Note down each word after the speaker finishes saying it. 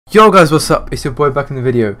Yo guys, what's up? It's your boy back in the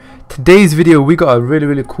video. Today's video we got a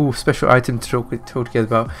really cool special item to talk to you guys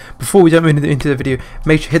about. Before we jump into the video,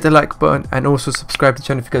 make sure you hit the like button and also subscribe to the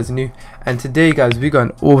channel if you guys are new. And today guys, we got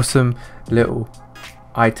an awesome little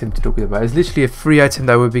item to talk to you about. It's literally a free item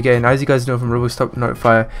that we'll be getting. As you guys know from Roblox Top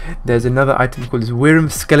Notifier, there's another item called this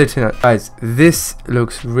Wyrm skeleton. Guys, this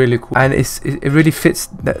looks really cool and it really fits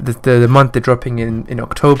the month they're dropping in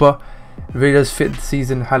October. It really does fit the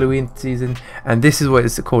season, Halloween season, and this is what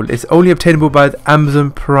it's called. It's only obtainable by the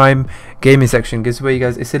Amazon Prime gaming section. Guess where, you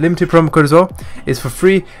guys? It's a limited promo code as well. It's for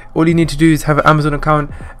free. All you need to do is have an Amazon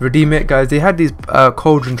account, redeem it, guys. They had these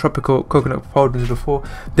cauldron tropical coconut cauldrons before.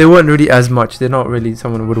 They weren't really as much. They're not really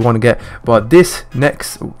someone would want to get. But this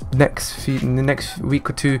next week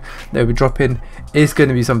or two that we drop in is going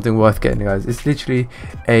to be something worth getting, guys. It's literally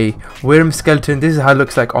a Wyrm skeleton. This is how it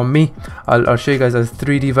looks like on me. I'll show you guys as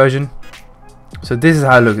 3D version. So this is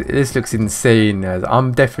how it looks. This looks insane, guys.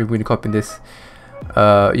 I'm definitely going to copy this.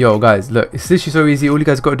 Yo guys, look, it's literally so easy. All you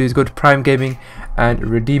guys got to do is go to Prime Gaming and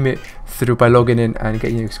redeem it by logging in and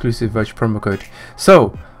getting your exclusive virtual promo code.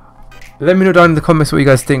 So let me know down in the comments what you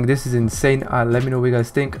guys think. This is insane. Let me know what you guys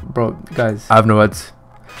think, bro. Guys, I have no words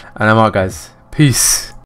and I'm out, guys. Peace.